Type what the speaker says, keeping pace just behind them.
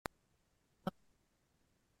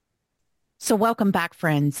So welcome back,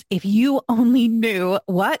 friends. If you only knew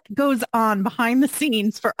what goes on behind the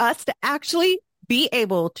scenes for us to actually be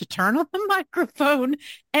able to turn on the microphone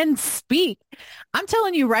and speak. I'm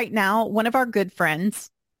telling you right now, one of our good friends,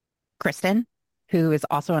 Kristen, who is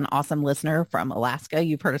also an awesome listener from Alaska.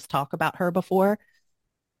 You've heard us talk about her before.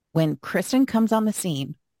 When Kristen comes on the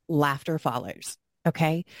scene, laughter follows.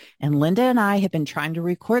 Okay. And Linda and I have been trying to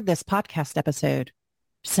record this podcast episode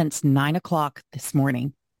since 9 o'clock this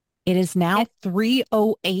morning. It is now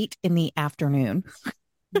 3:08 in the afternoon.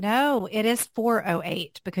 No, it is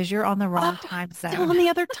 4:08 because you're on the wrong time zone. Still on the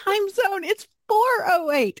other time zone. It's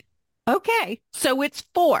 4:08. Okay. So it's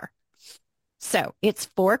 4. So it's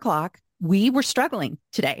 4 o'clock. We were struggling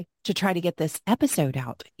today to try to get this episode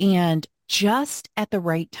out. And just at the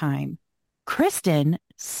right time, Kristen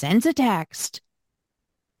sends a text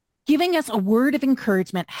giving us a word of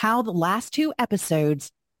encouragement how the last 2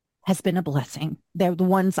 episodes has been a blessing. They're the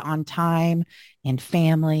ones on time and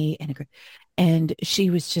family. And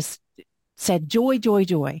she was just said, joy, joy,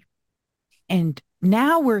 joy. And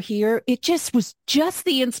now we're here. It just was just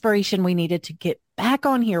the inspiration we needed to get back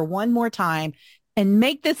on here one more time and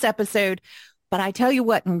make this episode. But I tell you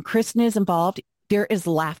what, when Kristen is involved, there is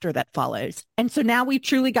laughter that follows. And so now we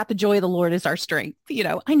truly got the joy of the Lord as our strength. You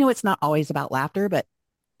know, I know it's not always about laughter, but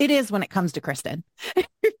it is when it comes to Kristen.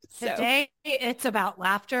 Today, it's about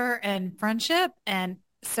laughter and friendship. And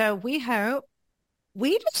so we hope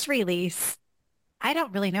we just release, I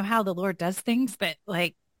don't really know how the Lord does things, but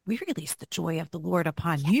like we release the joy of the Lord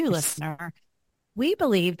upon you, listener. We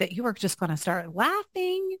believe that you are just going to start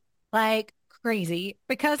laughing like crazy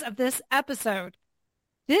because of this episode.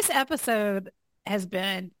 This episode has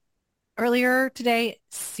been earlier today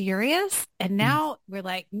serious. And now we're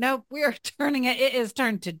like, nope, we are turning it. It is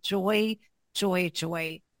turned to joy, joy,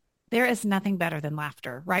 joy. There is nothing better than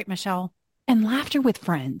laughter, right, Michelle? And laughter with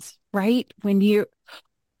friends, right? Do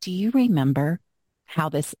you remember how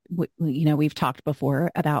this, we've talked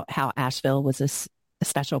before about how Asheville was a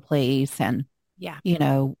special place. And, yeah,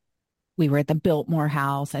 we were at the Biltmore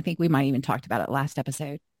House. I think we might even talked about it last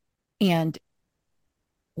episode. And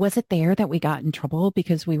was it there that we got in trouble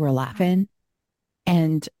because we were laughing?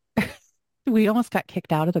 And we almost got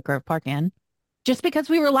kicked out of the Grove Park Inn just because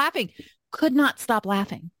we were laughing. Could not stop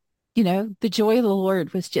laughing. The joy of the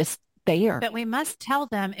Lord was just there. But we must tell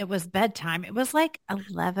them it was bedtime. It was like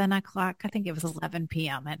 11 o'clock. I think it was 11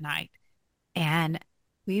 p.m. at night. And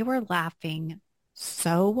we were laughing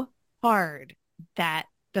so hard that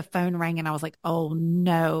the phone rang and I was like, oh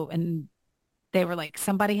no. And they were like,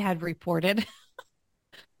 somebody had reported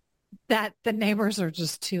that the neighbors are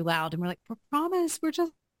just too loud. And we're like, we promise, we're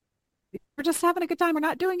just having a good time. We're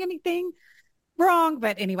not doing anything wrong.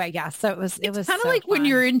 But anyway, yeah. So it was kind of so like fun. when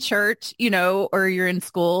you're in church, or you're in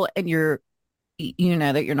school and you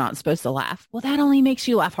know that you're not supposed to laugh. Well, that only makes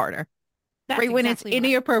you laugh harder. That's right when exactly it's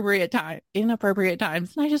inappropriate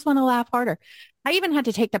times. And I just want to laugh harder. I even had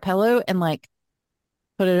to take the pillow and like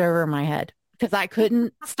put it over my head because I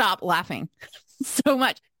couldn't stop laughing so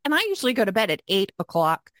much. And I usually go to bed at 8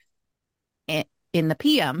 o'clock in the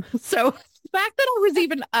PM. So the fact that I was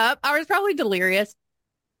even up, I was probably delirious.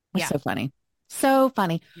 It was so funny. So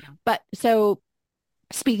funny. Yeah. But so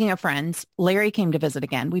speaking of friends, Larry came to visit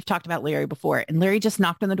again. We've talked about Larry before, and Larry just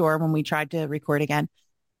knocked on the door when we tried to record again.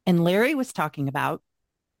 And Larry was talking about,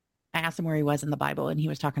 I asked him where he was in the Bible, and he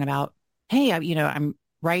was talking about, hey, I'm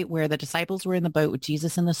right where the disciples were in the boat with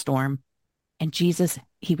Jesus in the storm, and Jesus,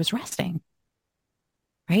 he was resting.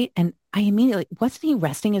 Right. And I immediately, wasn't he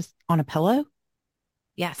resting on a pillow?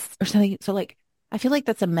 Yes. Or something. So like, I feel like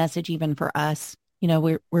that's a message even for us.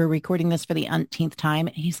 We're recording this for the umpteenth time.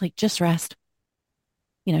 And he's like, just rest.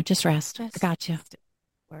 Just rest. I got you.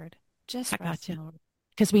 Word. Just I rest. got you.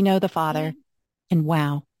 Because we know the Father. Yeah. And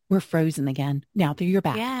wow, we're frozen again. Now that you're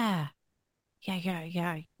back. Yeah.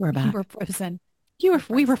 Yeah. We're back. We were frozen.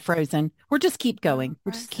 We were frozen. We'll just keep going.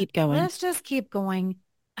 Let's just keep going.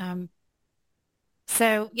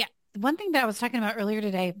 So yeah, one thing that I was talking about earlier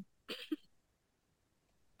today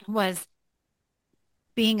was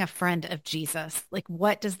being a friend of Jesus. Like,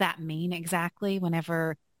 what does that mean exactly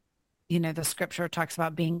whenever, the scripture talks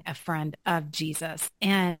about being a friend of Jesus?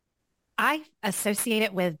 And I associate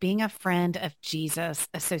it with being a friend of Jesus,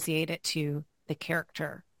 associate it to the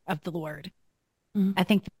character of the Lord. Mm-hmm. I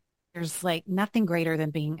think there's like nothing greater than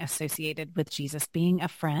being associated with Jesus, being a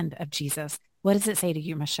friend of Jesus. What does it say to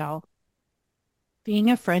you, Michelle?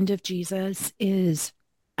 Being a friend of Jesus is,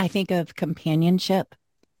 I think of companionship,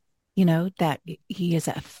 that he is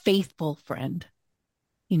a faithful friend.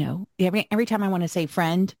 Every time I want to say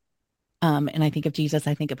friend, and I think of Jesus,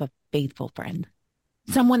 I think of a faithful friend,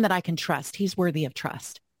 someone that I can trust. He's worthy of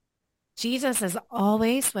trust. Jesus is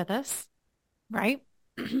always with us, right?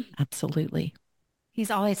 Absolutely.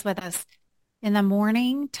 He's always with us. In the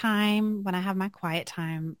morning time, when I have my quiet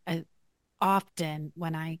time, often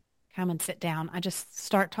when I come and sit down, I just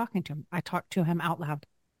start talking to him. I talk to him out loud.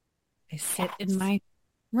 I sit in my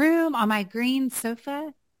room on my green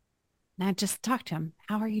sofa and I just talk to him.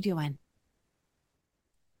 How are you doing?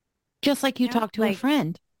 Just like you talk to a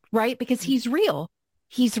friend, right? Because he's real.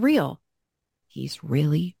 He's real. He's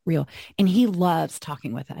really real. And he loves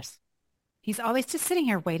talking with us. He's always just sitting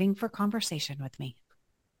here waiting for conversation with me.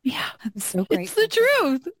 Yeah. So it's the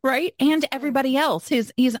truth, right? And everybody else,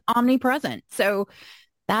 he's omnipresent. So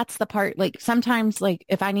that's the part, like sometimes like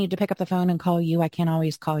if I need to pick up the phone and call you, I can't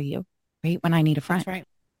always call you, right? When I need a friend. That's right.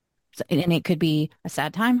 So, and it could be a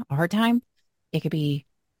sad time, a hard time. It could be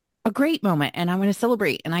a great moment and I want to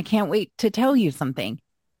celebrate and I can't wait to tell you something.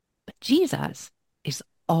 But Jesus is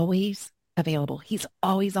always available. He's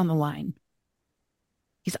always on the line.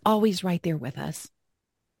 He's always right there with us.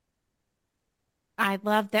 I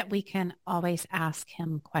love that we can always ask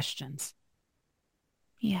him questions.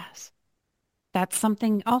 Yes. That's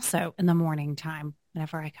something also in the morning time.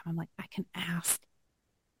 Whenever I come, I'm like, I can ask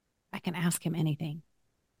him anything.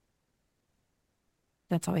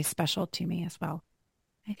 That's always special to me as well.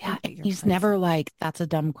 Yeah, he's never like, that's a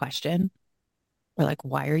dumb question. Or like,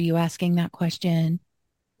 why are you asking that question?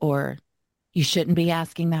 Or you shouldn't be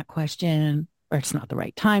asking that question. Or it's not the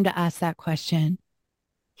right time to ask that question.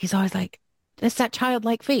 He's always like, it's that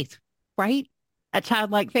childlike faith, right? That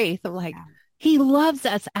childlike faith of like, he loves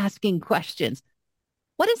us asking questions.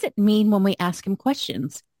 What does it mean when we ask him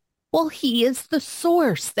questions? Well, he is the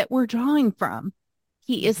source that we're drawing from.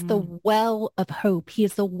 He is the well of hope. He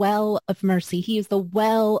is the well of mercy. He is the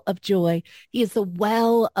well of joy. He is the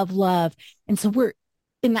well of love. And so we're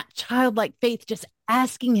in that childlike faith, just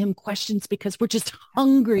asking him questions because we're just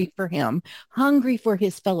hungry for him, hungry for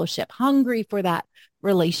his fellowship, hungry for that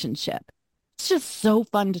relationship. It's just so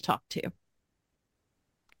fun to talk to.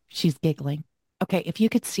 She's giggling. Okay, if you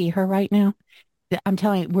could see her right now, I'm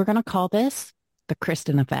telling you, we're going to call this the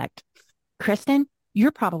Kristen effect. Kristen,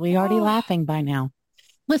 you're probably already laughing by now.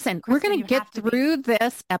 Listen, Kristen, we're going to get through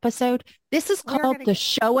this episode. This is called the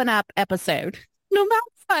Showing Up episode. No matter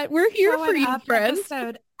what, we're here for you, friends.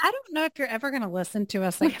 Episode. I don't know if you're ever going to listen to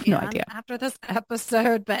us again after this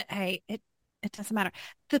episode, but hey, it doesn't matter.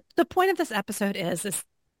 The point of this episode is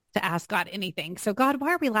to ask God anything. So God,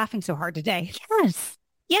 why are we laughing so hard today? Yes.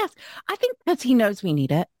 I think because he knows we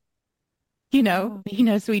need it. He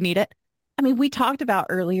knows we need it. I mean, we talked about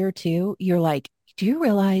earlier too. You're like, do you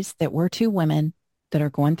realize that we're two women that are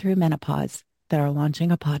going through menopause that are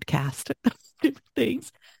launching a podcast?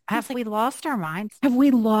 Things. Have we lost our minds? Have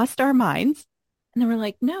we lost our minds? And then we're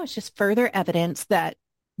like, no, it's just further evidence that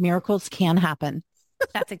miracles can happen.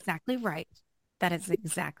 That's exactly right. That is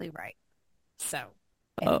exactly right. So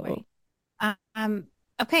anyway,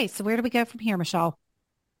 okay. So where do we go from here, Michelle?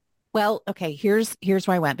 Well, okay, here's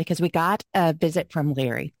where I went because we got a visit from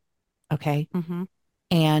Larry. Okay. Mm-hmm.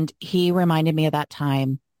 And he reminded me of that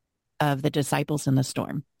time of the disciples in the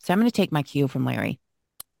storm. So I'm going to take my cue from Larry.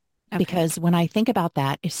 Okay. Because when I think about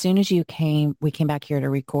that, as soon as we came back here to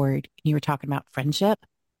record, you were talking about friendship,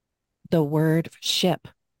 the word ship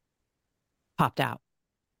popped out.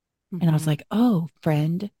 Mm-hmm. And I was like, oh,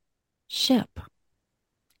 friend, ship,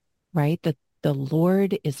 right? The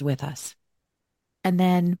Lord is with us. And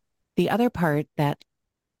then the other part that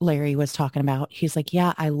Larry was talking about, he's like,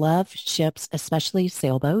 yeah, I love ships, especially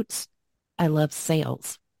sailboats. I love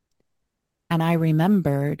sails. And I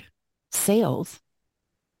remembered sails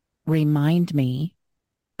remind me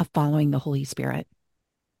of following the Holy Spirit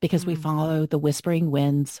because we follow the whispering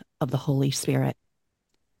winds of the Holy Spirit.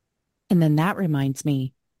 And then that reminds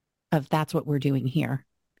me of that's what we're doing here,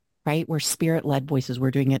 right? We're spirit-led voices.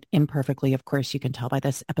 We're doing it imperfectly. Of course, you can tell by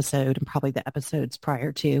this episode and probably the episodes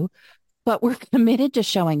prior to, but we're committed to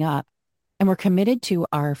showing up and we're committed to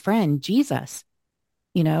our friend, Jesus.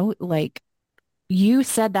 You know, like you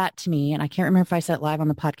said that to me, and I can't remember if I said it live on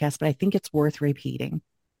the podcast, but I think it's worth repeating.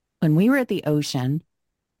 When we were at the ocean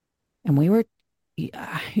and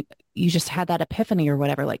you just had that epiphany or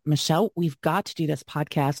whatever, like, Michelle, we've got to do this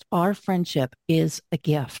podcast. Our friendship is a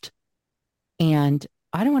gift. And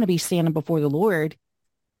I don't want to be standing before the Lord,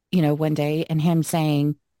 you know, one day and him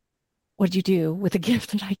saying, what'd you do with the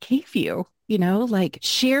gift that I gave you? You know, like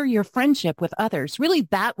share your friendship with others. Really,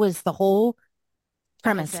 that was the whole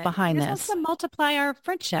premise behind this. Wants to multiply our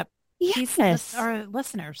friendship. Yes. Our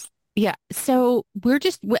listeners. Yeah. So we're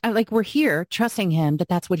just like, we're here trusting him that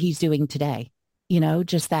that's what he's doing today. You know,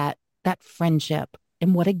 just that friendship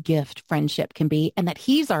and what a gift friendship can be and that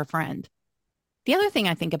he's our friend. The other thing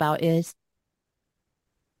I think about is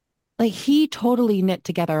like he totally knit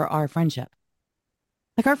together our friendship.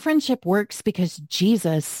 Like our friendship works because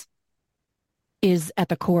Jesus is at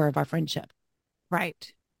the core of our friendship.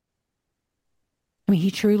 Right. I mean,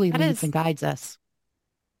 he truly That leads is, and guides us.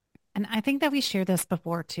 and I think that we shared this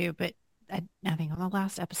before too, but I think on the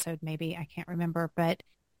last episode, maybe, I can't remember, but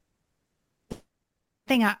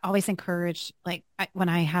thing I always encourage, like when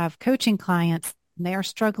I have coaching clients, they are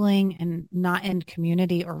struggling and not in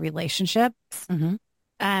community or relationships,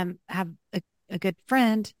 Mm-hmm. have a good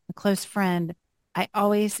friend, a close friend, I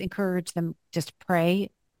always encourage them just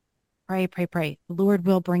pray, pray, pray, pray. The Lord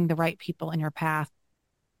will bring the right people in your path.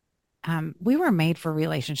 We were made for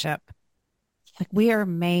relationship. Like we are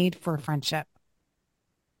made for friendship.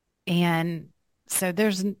 And so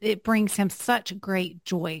it brings him such great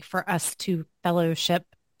joy for us to fellowship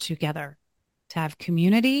together, to have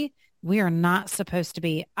community. We are not supposed to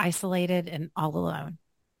be isolated and all alone.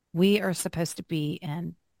 We are supposed to be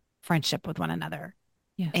in friendship with one another.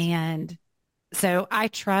 Yes. And so I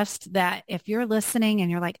trust that if you're listening and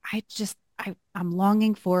you're like, I'm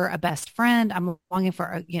longing for a best friend. I'm longing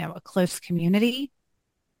for a close community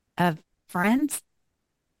of friends.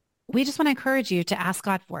 We just want to encourage you to ask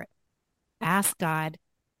God for it. Ask God.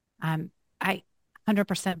 I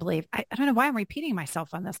 100% believe. I don't know why I'm repeating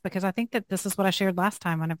myself on this because I think that this is what I shared last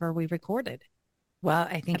time whenever we recorded. Well,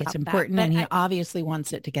 I think it's About that. important But and he obviously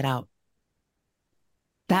wants it to get out.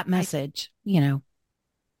 That message,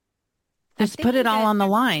 just put it all on the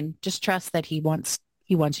line. Just trust that he wants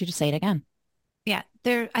you to say it again. Yeah,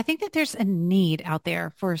 I think that there's a need out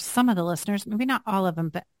there for some of the listeners, maybe not all of them,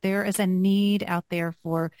 but there is a need out there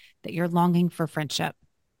for that you're longing for friendship.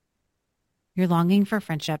 You're longing for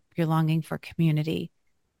friendship. You're longing for community.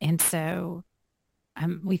 And so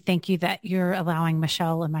we thank you that you're allowing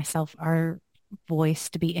Michelle and myself, our voice,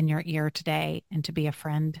 to be in your ear today and to be a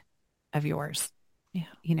friend of yours.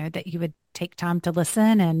 Yeah. That you would take time to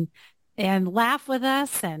listen and laugh with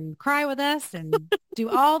us and cry with us and do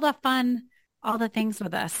all the fun, all the things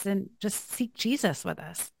with us and just seek Jesus with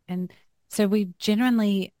us. And so we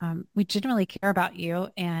genuinely care about you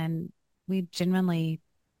and we genuinely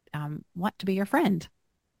want to be your friend.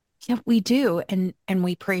 Yeah, we do. And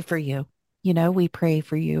we pray for you. We pray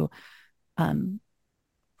for you.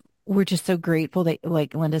 We're just so grateful that,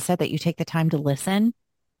 like Linda said, that you take the time to listen.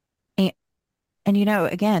 And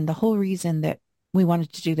again, the whole reason that we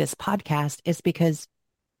wanted to do this podcast is because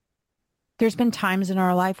there's been times in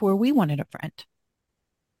our life where we wanted a friend.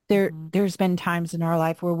 There's been times in our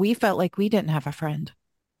life where we felt like we didn't have a friend,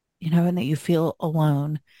 and that you feel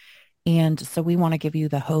alone. And so we want to give you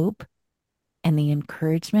the hope and the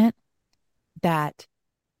encouragement that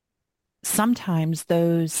sometimes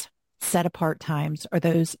those set apart times or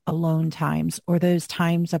those alone times or those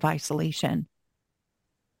times of isolation,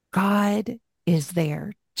 God is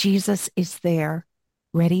there. Jesus is there,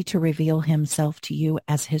 ready to reveal himself to you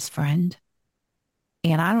as his friend.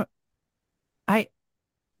 And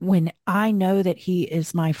when I know that he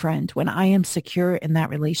is my friend, when I am secure in that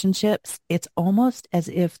relationships, it's almost as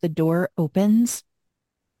if the door opens,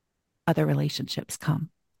 other relationships come,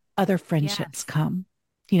 other friendships come,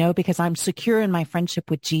 because I'm secure in my friendship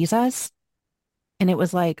with Jesus. And it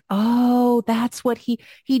was like, oh, that's what he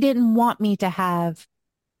didn't want me to have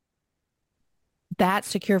that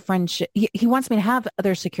secure friendship. He wants me to have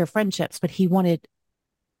other secure friendships, but he wanted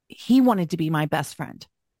to be my best friend.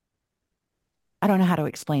 I don't know how to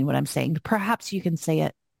explain what I'm saying. Perhaps you can say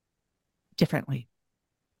it differently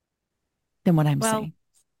than what I'm saying.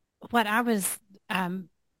 What I was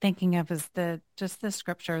thinking of is the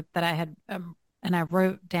scripture that I had, and I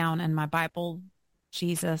wrote down in my Bible,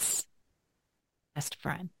 Jesus, best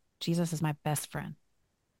friend. Jesus is my best friend.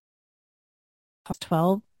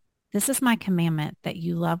 12, this is my commandment, that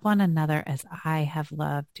you love one another as I have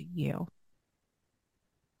loved you.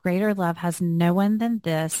 Greater love has no one than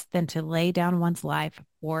this, than to lay down one's life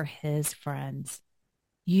for his friends.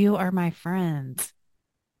 You are my friends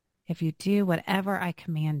if you do whatever I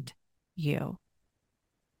command you.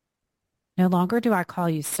 No longer do I call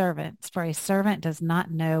you servants, for a servant does not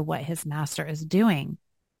know what his master is doing,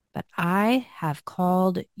 but I have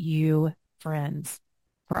called you friends.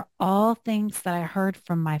 For all things that I heard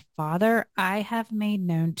from my Father, I have made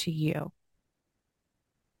known to you.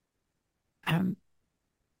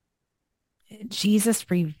 Jesus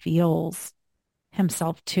reveals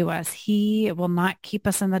himself to us. He will not keep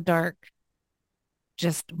us in the dark,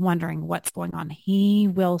 just wondering what's going on. He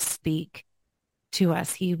will speak to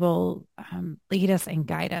us. He will lead us and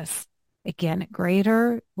guide us. Again,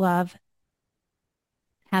 greater love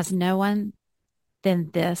has no one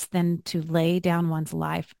than this, than to lay down one's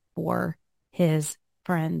life for his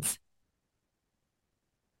friends.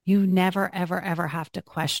 You never, ever, ever have to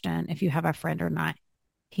question if you have a friend or not.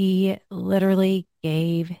 He literally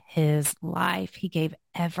gave his life. He gave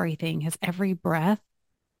everything, his every breath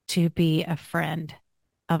to be a friend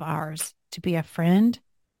of ours, to be a friend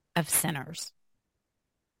of sinners.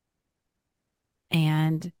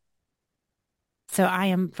 And so I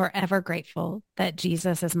am forever grateful that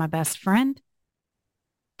Jesus is my best friend.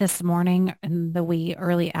 This morning in the wee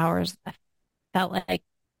early hours, I felt like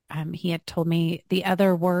he had told me the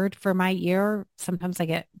other word for my year. Sometimes I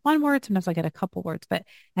get one word, sometimes I get a couple words, but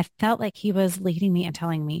I felt like he was leading me and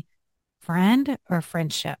telling me friend or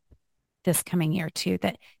friendship this coming year too,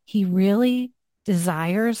 that he really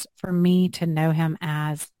desires for me to know him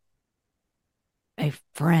as a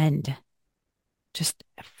friend, just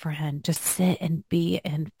a friend, just sit and be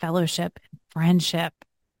in fellowship and friendship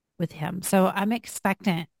with him. So I'm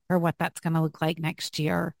expectant for what that's going to look like next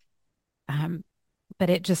year. But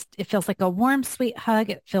it feels like a warm, sweet hug.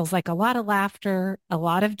 It feels like a lot of laughter, a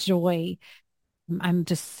lot of joy. I'm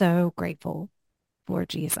just so grateful for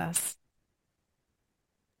Jesus.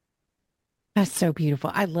 That's so beautiful.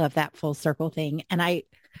 I love that full circle thing. And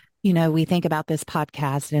we think about this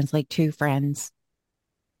podcast and it's like two friends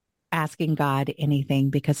asking God anything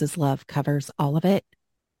because his love covers all of it.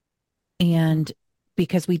 And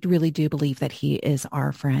because we really do believe that he is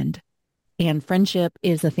our friend. And friendship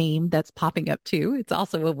is a theme that's popping up too. It's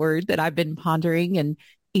also a word that I've been pondering. And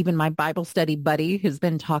even my Bible study buddy has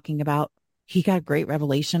been talking about, he got a great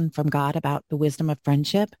revelation from God about the wisdom of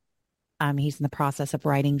friendship. He's in the process of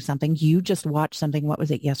writing something. You just watched something. What was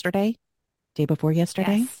it yesterday? Day before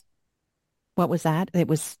yesterday? Yes. What was that? It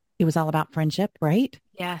was all about friendship, right?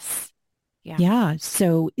 Yes. Yeah. Yeah.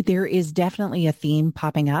 So there is definitely a theme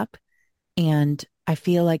popping up. And I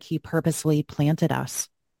feel like he purposely planted us.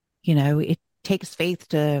 It takes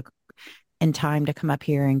faith and time to come up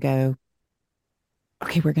here and go,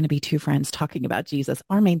 okay, we're going to be two friends talking about Jesus.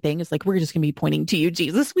 Our main thing is like, we're just going to be pointing to you,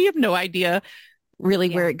 Jesus. We have no idea really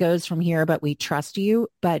where it goes from here, but we trust you.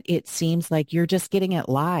 But it seems like you're just getting it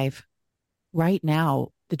live right now.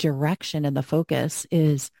 The direction and the focus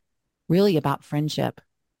is really about friendship.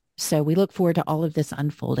 So we look forward to all of this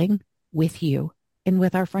unfolding with you and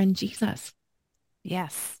with our friend Jesus.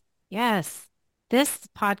 Yes. Yes. This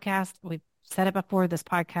podcast, we've said it before, this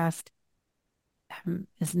podcast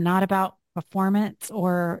is not about performance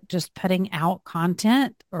or just putting out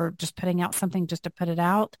content or just putting out something just to put it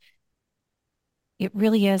out. It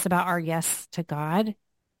really is about our yes to God.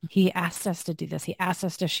 He asked us to do this. He asked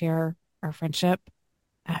us to share our friendship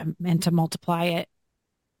and to multiply it.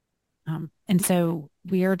 And so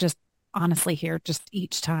we are just honestly here just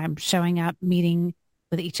each time showing up, meeting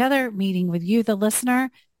with each other, meeting with you, the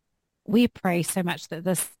listener. We pray so much that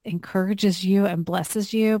this encourages you and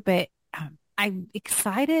blesses you, but I'm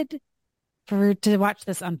excited to watch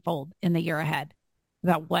this unfold in the year ahead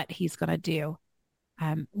about what he's going to do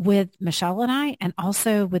with Michelle and I, and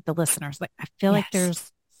also with the listeners. Like I feel like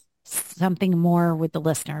there's something more with the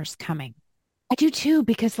listeners coming. I do too,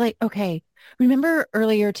 because okay, remember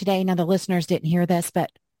earlier today, now the listeners didn't hear this,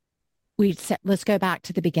 but we said, let's go back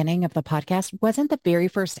to the beginning of the podcast. Wasn't the very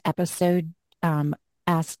first episode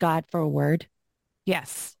ask God for a word?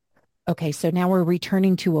 Yes. Okay, so now we're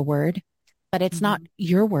returning to a word, but it's not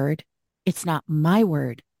your word. It's not my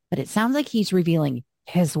word, but it sounds like he's revealing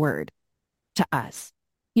his word to us.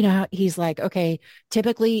 How he's like, okay,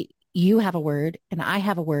 typically you have a word and I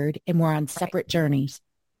have a word and we're on separate journeys,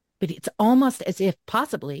 but it's almost as if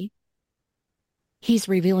possibly he's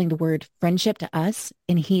revealing the word friendship to us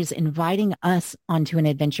and he's inviting us onto an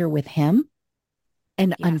adventure with him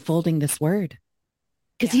and unfolding this word.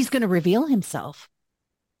 Because he's going to reveal himself.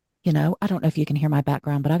 I don't know if you can hear my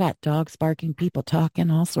background, but I got dogs barking, people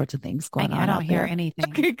talking, all sorts of things going on. I don't hear anything.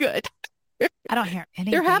 Okay, good. I don't hear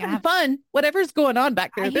anything. They're having fun. Whatever's going on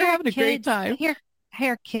back there, they're having a great time. I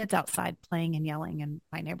hear kids outside playing and yelling in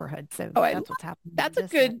my neighborhood. So that's what's happening.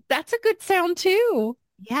 That's a good sound too.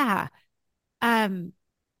 Yeah. I'm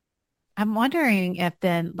wondering if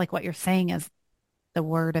then, like what you're saying is the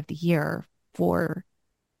word of the year for,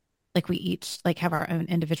 like we each have our own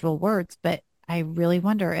individual words, but I really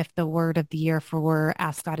wonder if the word of the year for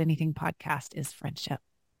Ask God Anything podcast is friendship.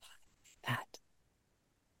 I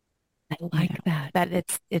like that. That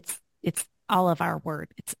it's all of our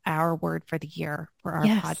word. It's our word for the year for our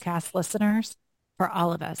podcast listeners, for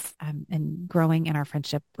all of us, and growing in our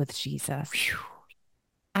friendship with Jesus. Whew.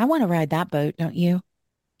 I want to ride that boat, don't you?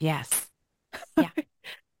 Yes. Yeah,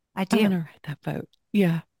 I do. I want to ride that boat.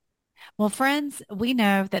 Yeah. Well, friends, we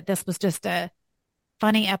know that this was just a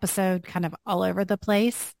funny episode, kind of all over the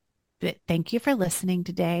place, but thank you for listening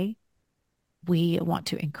today. we want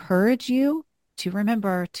to encourage you to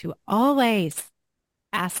remember to always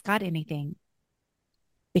ask God anything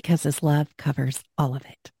because his love covers all of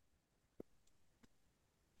it.